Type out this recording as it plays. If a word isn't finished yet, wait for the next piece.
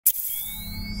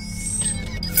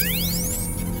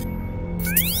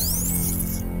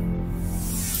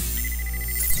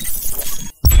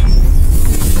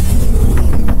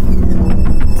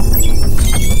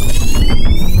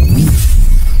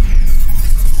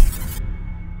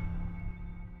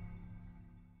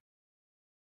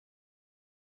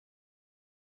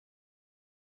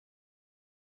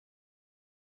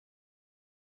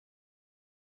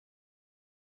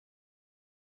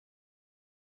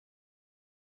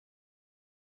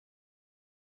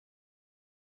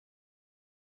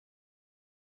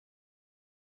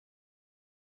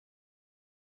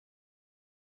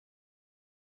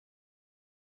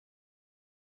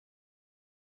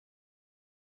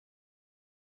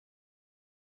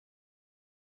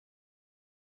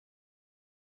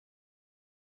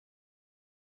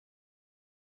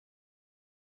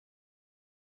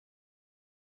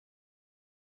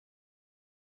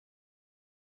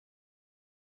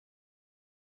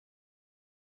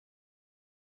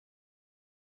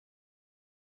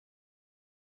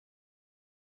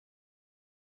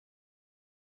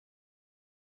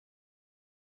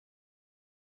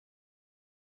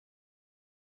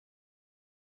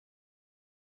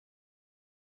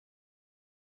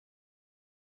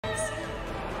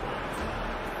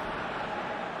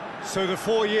So the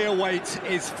 4-year wait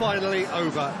is finally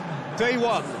over. Day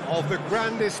one of the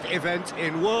grandest event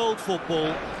in world football,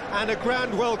 and a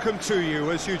grand welcome to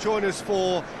you as you join us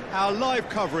for our live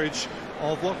coverage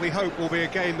of what we hope will be a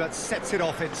game that sets it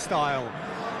off in style.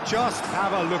 Just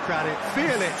have a look at it,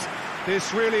 feel it.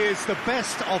 This really is the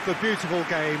best of the beautiful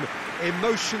game,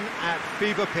 emotion at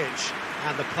fever pitch,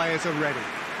 and the players are ready.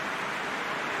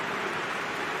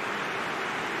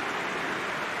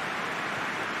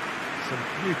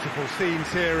 Some beautiful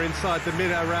scenes here inside the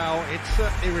Minarao. It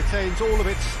certainly retains all of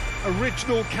its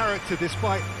original character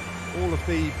despite all of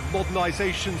the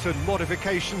modernisations and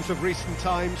modifications of recent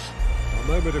times. A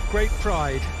moment of great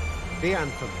pride, the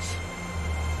anthems.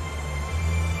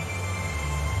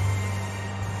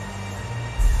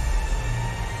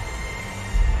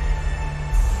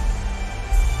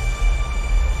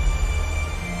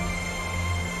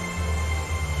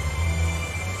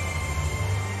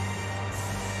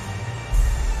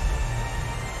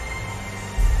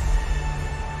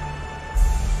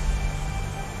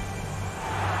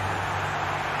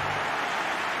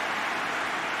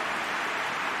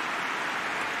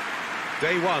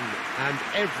 Day one, and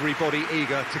everybody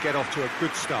eager to get off to a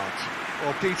good start.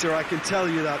 Well, Peter, I can tell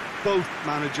you that both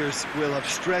managers will have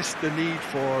stressed the need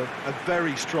for a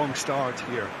very strong start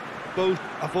here. Both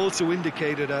have also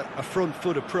indicated a front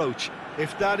foot approach.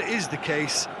 If that is the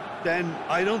case, then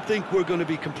I don't think we're going to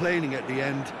be complaining at the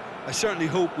end. I certainly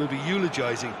hope we'll be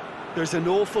eulogising. There's an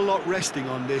awful lot resting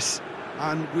on this,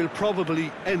 and we'll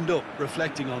probably end up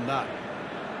reflecting on that.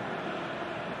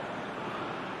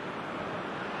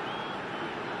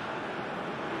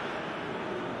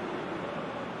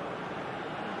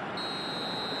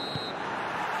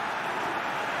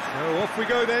 So off we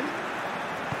go then.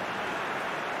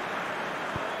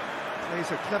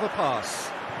 Plays a clever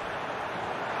pass.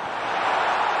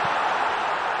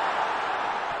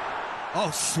 Oh,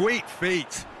 sweet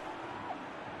feet.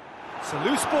 It's a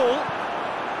loose ball.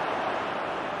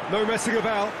 No messing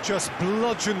about, just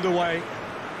bludgeoned away.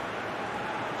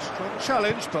 Strong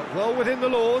challenge, but well within the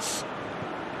laws.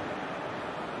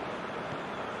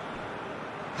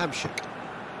 Hamsik.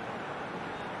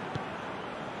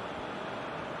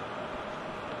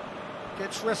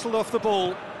 Gets wrestled off the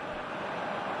ball.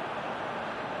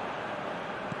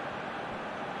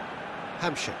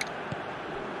 Hamsik.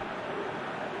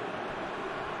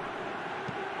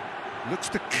 Looks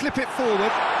to clip it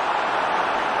forward.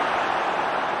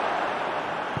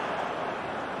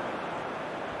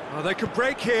 Oh, they could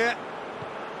break here.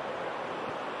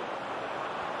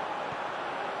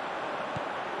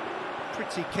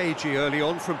 Pretty cagey early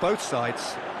on from both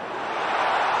sides.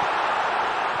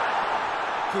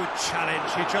 Good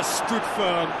challenge, he just stood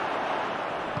firm.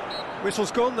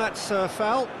 Whistle's gone, that's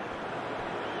foul.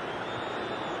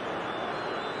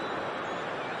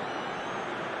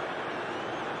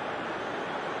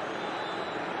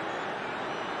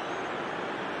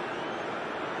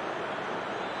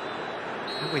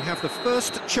 And we have the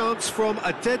first chance from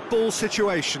a dead ball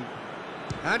situation.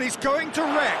 And he's going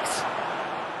direct.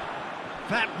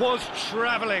 That was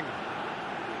travelling.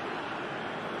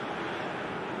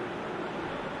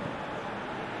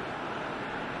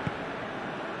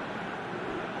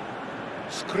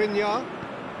 Skriniar.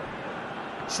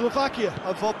 Slovakia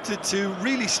have opted to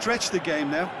really stretch the game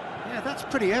now. Yeah, that's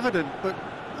pretty evident, but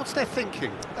what's their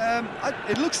thinking?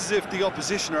 It looks as if the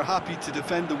opposition are happy to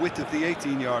defend the width of the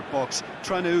 18-yard box,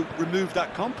 trying to remove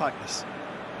that compactness.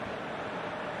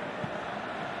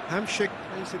 Hamsik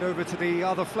plays it over to the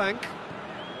other flank.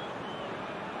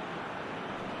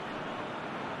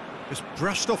 Just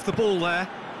brushed off the ball there.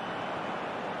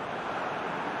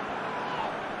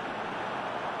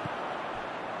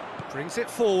 Brings it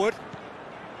forward.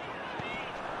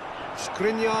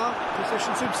 Skriniar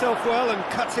positions himself well and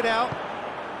cuts it out.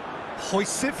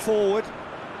 Hoists it forward.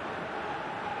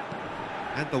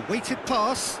 And the weighted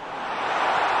pass.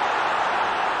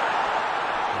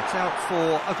 It's out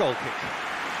for a goal kick.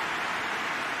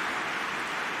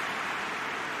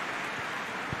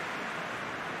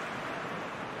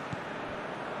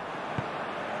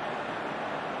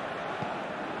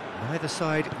 Neither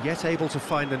side yet able to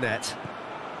find the net.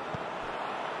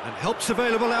 And help's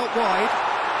available out wide.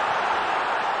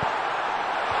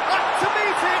 Up to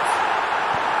meet it!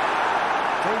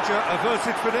 Danger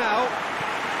averted for now.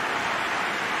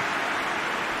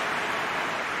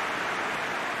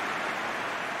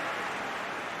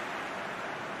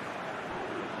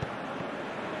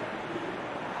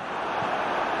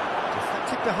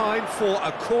 Deflected behind for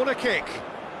a corner kick.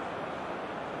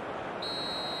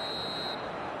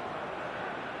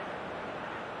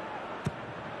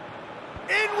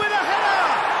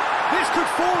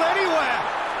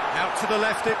 Out to the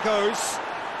left it goes.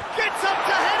 Gets up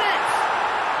to head it!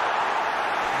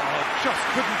 Oh, just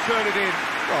couldn't turn it in.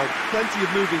 Well, plenty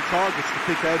of moving targets to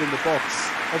pick out in the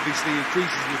box. Obviously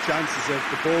increases the chances of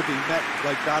the ball being met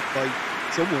like that by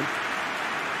someone.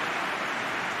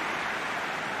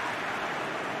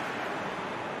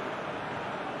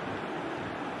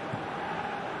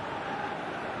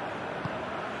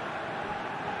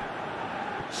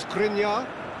 Skriniar.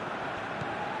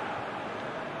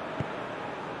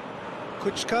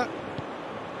 Kuchka.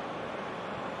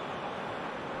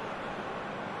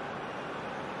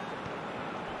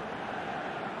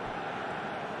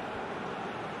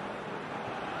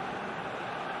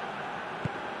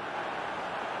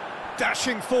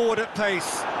 Dashing forward at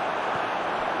pace.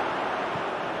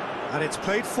 And it's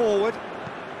played forward.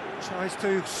 Tries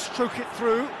to stroke it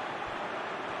through.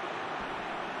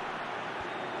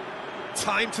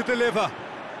 Time to deliver.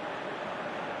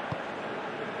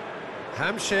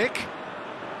 Hamšík.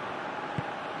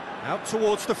 Out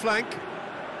towards the flank. Go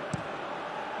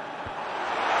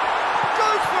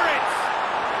for it!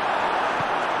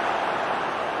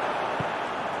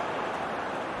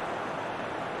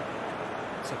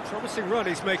 It's a promising run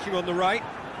he's making on the right.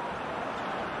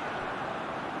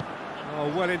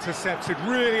 Oh, well intercepted,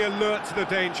 really alert to the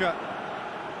danger.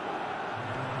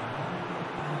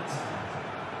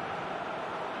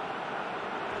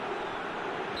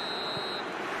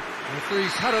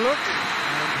 Referee's had a look,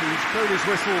 and he's blown his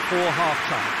whistle for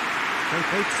half-time.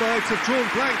 Both sides have drawn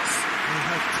blanks. They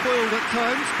have toiled at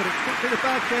times, but it's not been a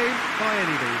bad game by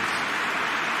any means.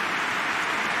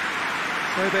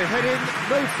 So they head in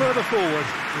no further forward.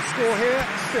 The score here,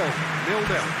 still 0-0.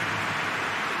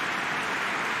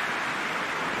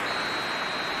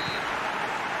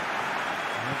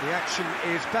 And the action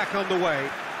is back underway.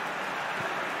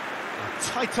 A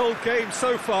tight old game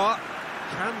so far.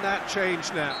 Can that change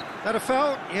now? That a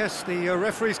foul? Yes, the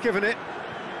referee's given it.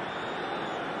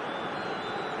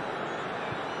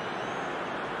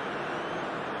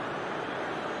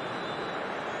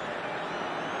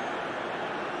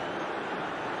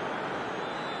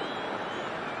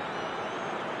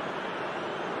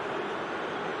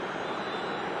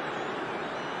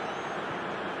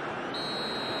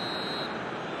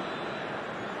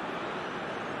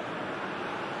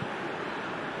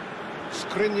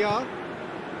 Skriniar.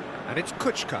 And it's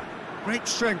Kuchka. Great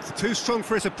strength, too strong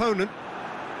for his opponent.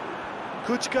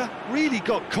 Kuchka really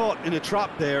got caught in a trap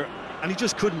there, and he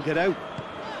just couldn't get out.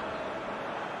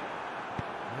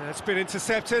 It's been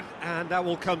intercepted, and that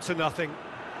will come to nothing.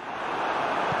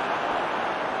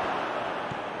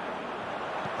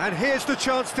 And here's the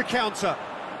chance to counter.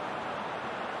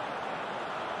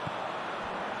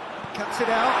 Cuts it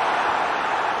out.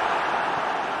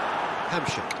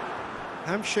 Hamšík.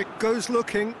 Hamšík goes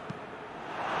looking.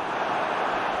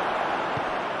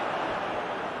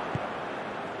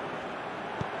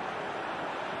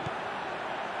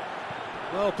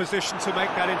 Well positioned to make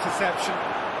that interception.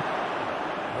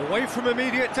 Away from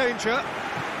immediate danger.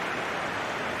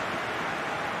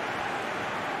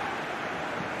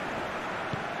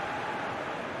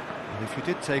 And if you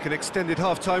did take an extended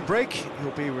half-time break,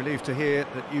 you'll be relieved to hear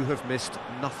that you have missed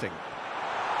nothing.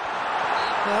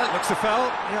 That looks a foul.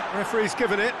 Yep, referee's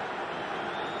given it.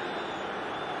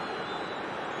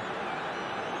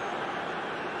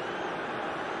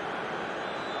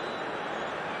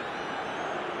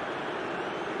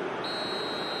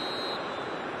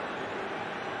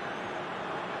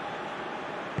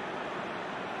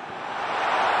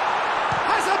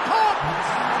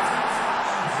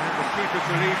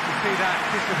 Relieved to see that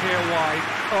disappear wide.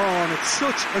 Oh, and it's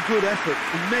such a good effort,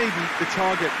 and maybe the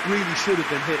target really should have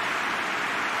been hit.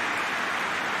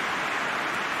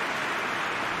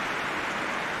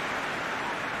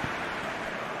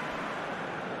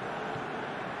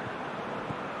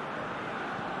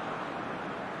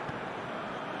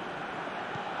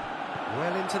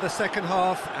 Well into the second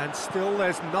half, and still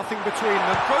there's nothing between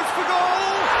them. Goes for goal!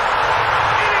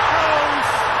 In it goes!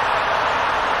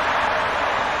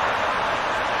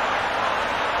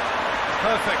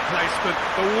 Perfect placement,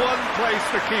 the one place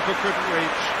the keeper couldn't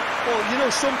reach. Well, you know,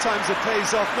 sometimes it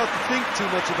pays off not to think too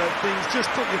much about things, just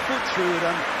put your foot through it,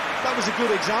 and that was a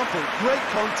good example. Great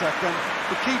contact, and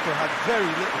the keeper had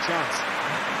very little chance.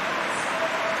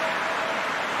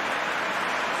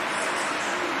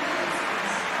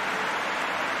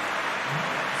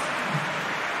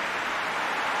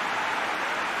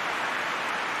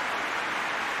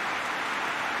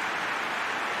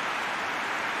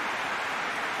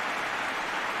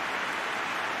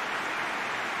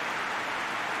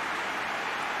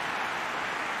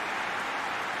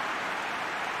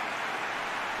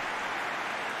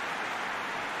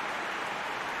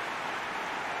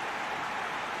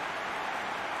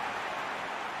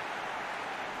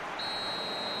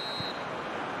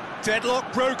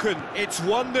 Deadlock broken, it's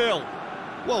 1-0.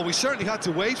 Well, we certainly had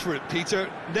to wait for it, Peter.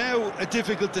 Now a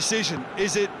difficult decision.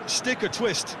 Is it stick or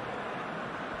twist?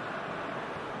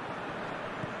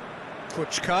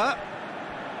 Kuchka.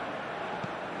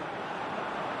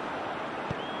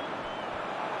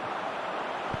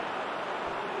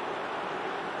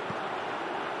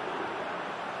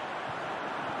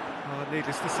 Oh,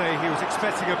 needless to say, he was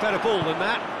expecting a better ball than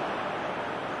that.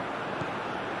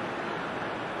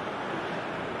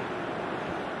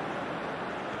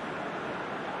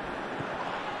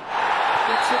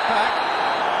 Gets it back.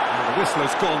 And the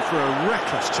whistler's gone for a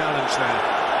reckless challenge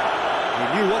there. He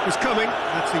knew what was coming.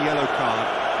 That's a yellow card.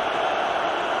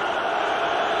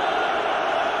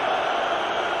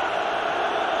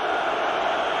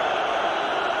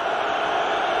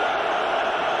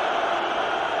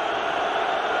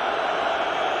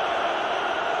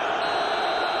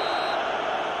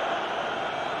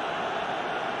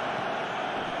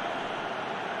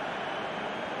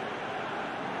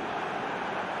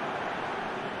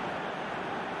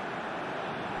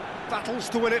 Battles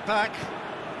to win it back.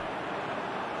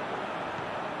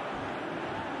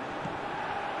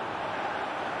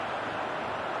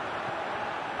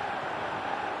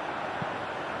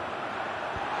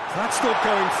 That's not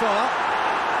going far.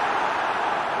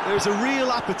 There's a real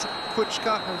appetite.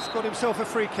 Kuchka has got himself a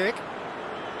free kick.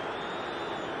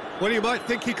 Well, you might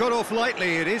think he got off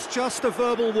lightly. It is just a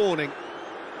verbal warning.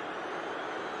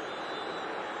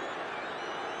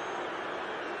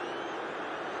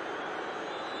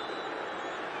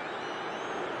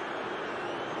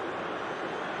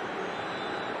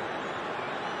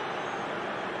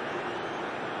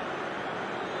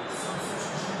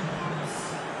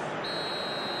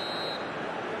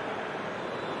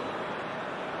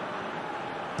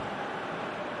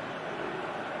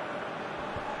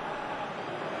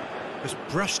 Just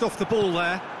brushed off the ball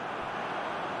there.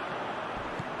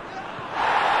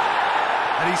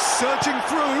 And he's surging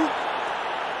through.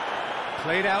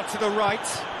 Played out to the right.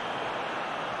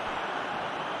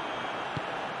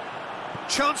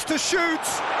 Chance to shoot.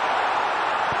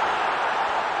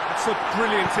 That's a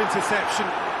brilliant interception.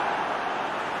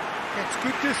 Gets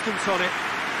good distance on it.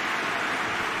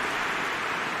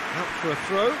 Out for a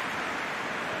throw.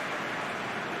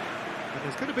 And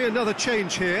there's going to be another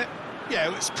change here. Yeah,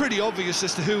 it was pretty obvious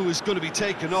as to who was going to be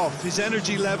taken off. His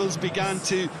energy levels began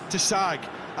to sag,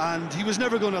 and he was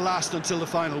never going to last until the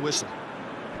final whistle.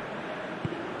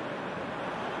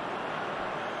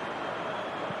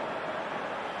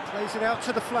 Plays it out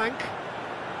to the flank.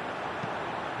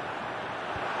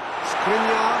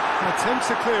 Skriniar attempts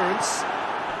a clearance.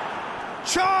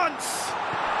 Chance!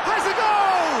 Has a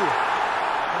goal!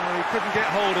 Oh, he couldn't get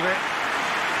hold of it.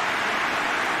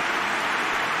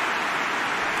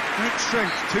 Great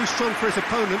strength, too strong for his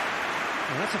opponent.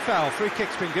 Well, that's a foul, free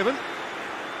kick's been given.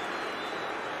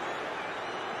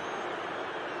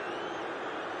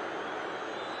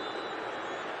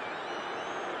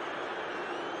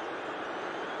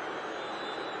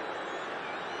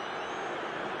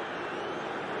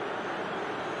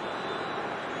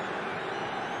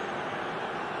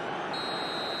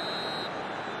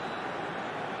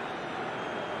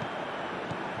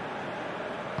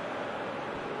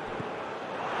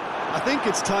 I think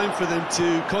it's time for them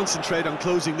to concentrate on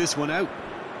closing this one out.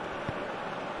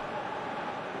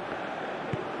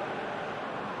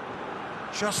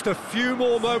 Just a few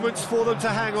more moments for them to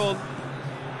hang on.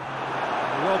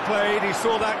 Well played, he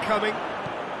saw that coming.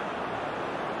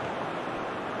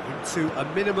 Into a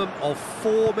minimum of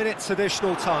 4 minutes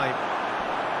additional time.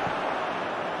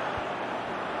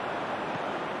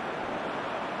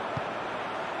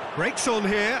 Breaks on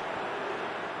here.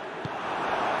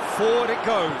 Forward it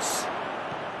goes.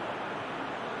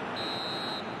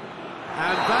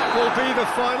 And that will be the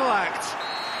final act.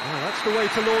 Well, that's the way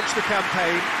to launch the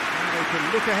campaign. And they can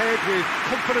look ahead with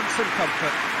confidence and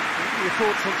comfort. What are your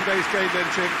thoughts on today's game then,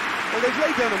 Jim? Well, they've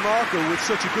laid down a marker with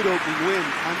such a good opening win,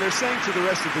 and they're saying to the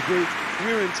rest of the group,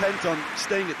 we're intent on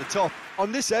staying at the top. On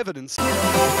this evidence...